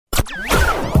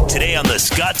Today on The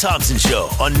Scott Thompson Show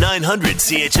on 900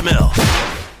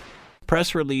 CHML.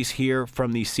 Press release here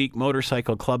from the Sikh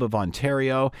Motorcycle Club of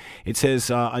Ontario. It says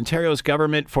Ontario's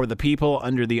government for the people,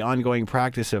 under the ongoing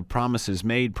practice of promises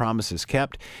made, promises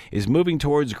kept, is moving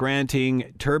towards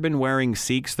granting turban-wearing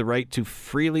Sikhs the right to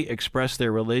freely express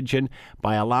their religion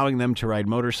by allowing them to ride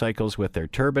motorcycles with their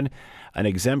turban. An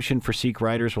exemption for Sikh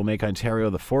riders will make Ontario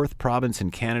the fourth province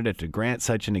in Canada to grant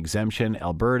such an exemption.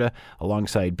 Alberta,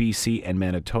 alongside BC and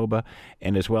Manitoba,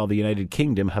 and as well the United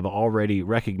Kingdom, have already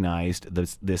recognized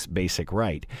this basic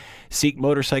right. Sikh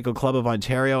Motorcycle Club of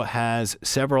Ontario has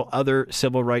several other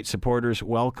civil rights supporters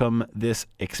welcome this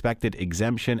expected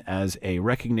exemption as a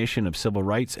recognition of civil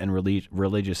rights and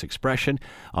religious expression.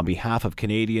 On behalf of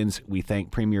Canadians, we thank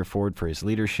Premier Ford for his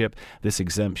leadership. This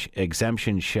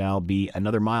exemption shall be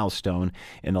another milestone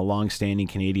in the long-standing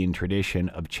Canadian tradition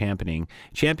of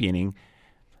championing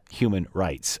human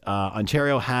rights.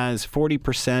 Ontario has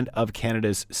 40% of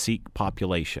Canada's Sikh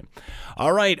population.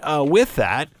 All right, with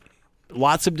that,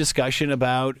 lots of discussion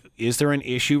about, is there an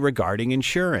issue regarding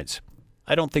insurance?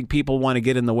 I don't think people want to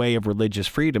get in the way of religious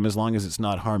freedom as long as it's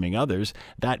not harming others.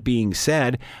 That being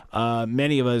said,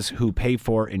 many of us who pay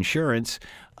for insurance,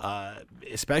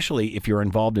 especially if you're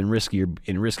involved in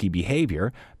risky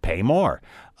behavior, pay more.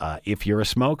 If you're a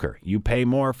smoker, you pay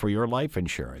more for your life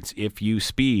insurance. If you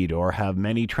speed or have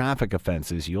many traffic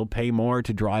offenses, you'll pay more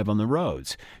to drive on the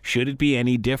roads. Should it be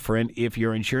any different if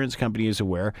your insurance company is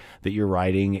aware that you're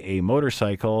riding a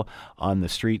motorcycle on the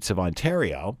streets of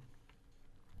Ontario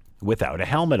without a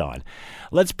helmet on?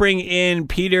 Let's bring in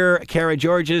Peter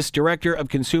Karageorgis, Director of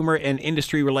Consumer and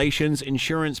Industry Relations,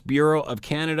 Insurance Bureau of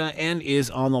Canada, and is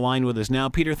on the line with us now.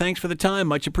 Peter, thanks for the time.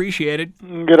 Much appreciated.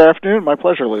 Good afternoon. My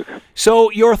pleasure, Luke.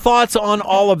 So your thoughts on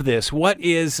all of this?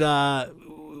 What's the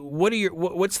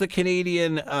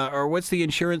Canadian or what's the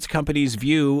insurance company's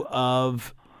view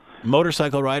of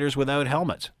motorcycle riders without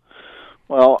helmets?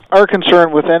 Well, our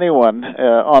concern with anyone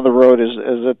on the road is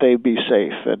that they be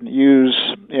safe and use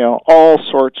all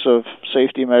sorts of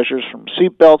safety measures, from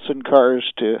seat belts in cars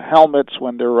to helmets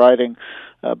when they're riding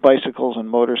bicycles and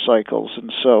motorcycles.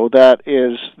 And so that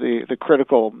is the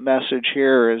critical message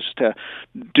here, is to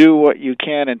do what you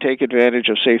can and take advantage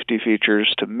of safety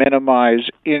features to minimize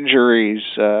injuries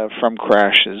from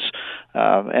crashes.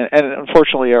 And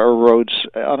unfortunately, our roads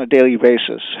on a daily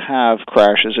basis have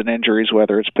crashes and injuries,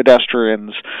 whether it's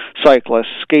pedestrians,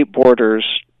 cyclists, skateboarders,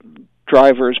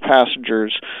 drivers,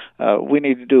 passengers. We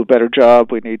need to do a better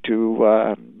job. We need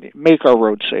to make our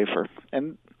roads safer.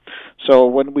 And so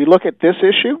when we look at this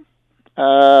issue,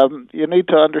 you need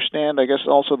to understand, I guess,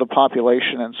 also the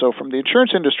population. And so from the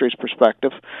insurance industry's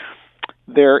perspective,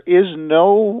 there is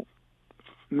no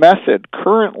method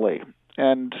currently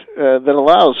and that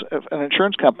allows an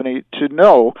insurance company to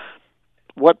know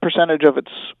what percentage of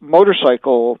its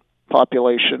motorcycle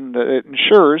population that it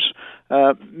insures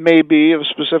may be of a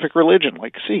specific religion,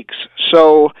 like Sikhs.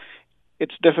 So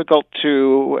it's difficult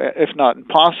to, if not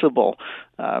impossible,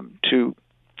 to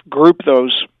group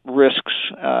those risks.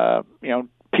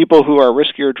 People who are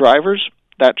riskier drivers,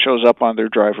 that shows up on their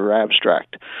driver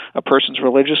abstract. A person's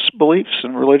religious beliefs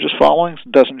and religious followings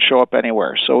doesn't show up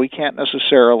anywhere. So we can't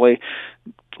necessarily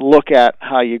look at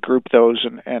how you group those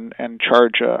and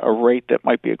charge a rate that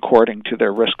might be according to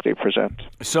their risk they present.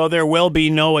 So there will be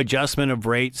no adjustment of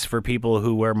rates for people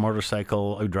who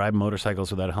drive motorcycles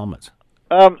without helmets?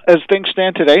 As things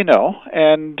stand today, no.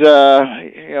 And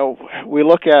we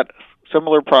look at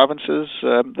similar provinces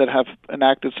that have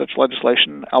enacted such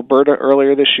legislation. Alberta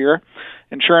earlier this year.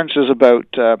 Insurance is about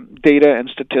data and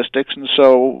statistics, and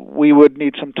so we would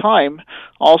need some time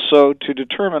also to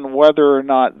determine whether or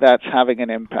not that's having an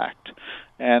impact.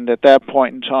 And at that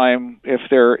point in time, if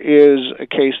there is a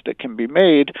case that can be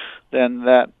made, then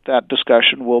that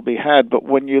discussion will be had. But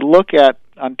when you look at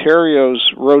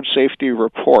Ontario's road safety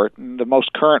report, and the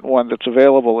most current one that's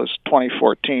available is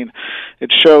 2014,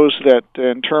 it shows that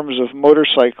in terms of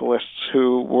motorcyclists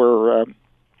who were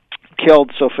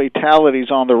killed, so fatalities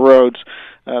on the roads,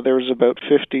 there was about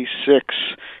 56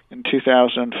 in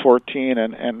 2014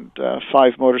 and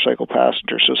 5 motorcycle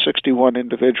passengers, so 61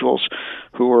 individuals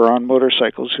who were on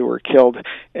motorcycles who were killed.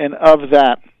 And of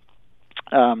that,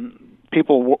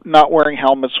 people not wearing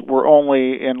helmets were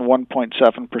only in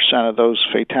 1.7% of those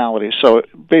fatalities. So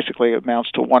it basically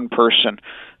amounts to one person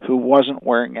who wasn't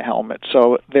wearing a helmet.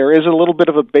 So there is a little bit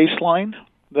of a baseline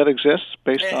that exists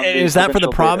based on is that for the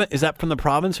province? Is that from the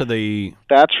province or the?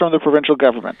 That's from the provincial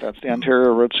government. That's the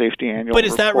Ontario Road Safety Annual But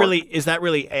is Report. that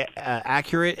really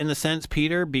accurate in the sense,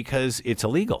 Peter? Because it's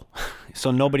illegal,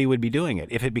 so nobody would be doing it.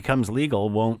 If it becomes legal,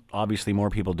 won't obviously more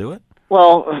people do it?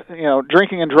 Well,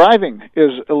 drinking and driving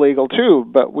is illegal too,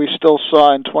 but we still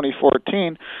saw in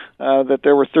 2014 that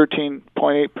there were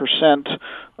 13.8%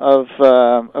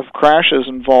 of crashes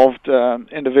involved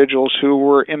individuals who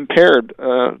were impaired,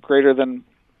 greater than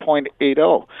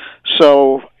 0.80.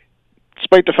 So,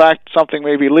 despite the fact something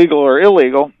may be legal or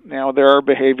illegal, there are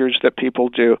behaviors that people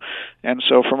do. And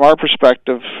so from our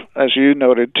perspective, as you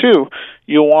noted too,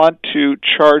 you want to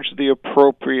charge the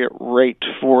appropriate rate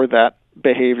for that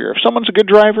behavior. If someone's a good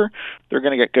driver, they're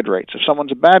going to get good rates. If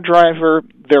someone's a bad driver,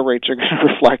 their rates are going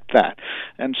to reflect that.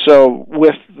 And so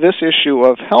with this issue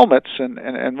of helmets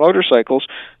and motorcycles,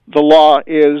 the law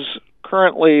is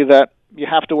currently that you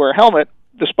have to wear a helmet.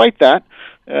 Despite that,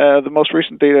 the most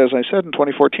recent data, as I said, in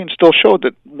 2014, still showed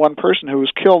that one person who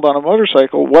was killed on a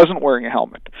motorcycle wasn't wearing a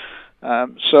helmet.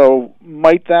 So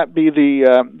might that be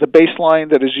the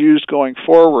baseline that is used going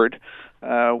forward?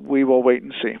 We will wait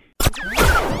and see.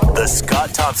 The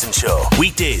Scott Thompson Show,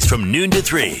 weekdays from noon to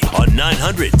 3 on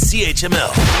 900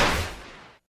 CHML.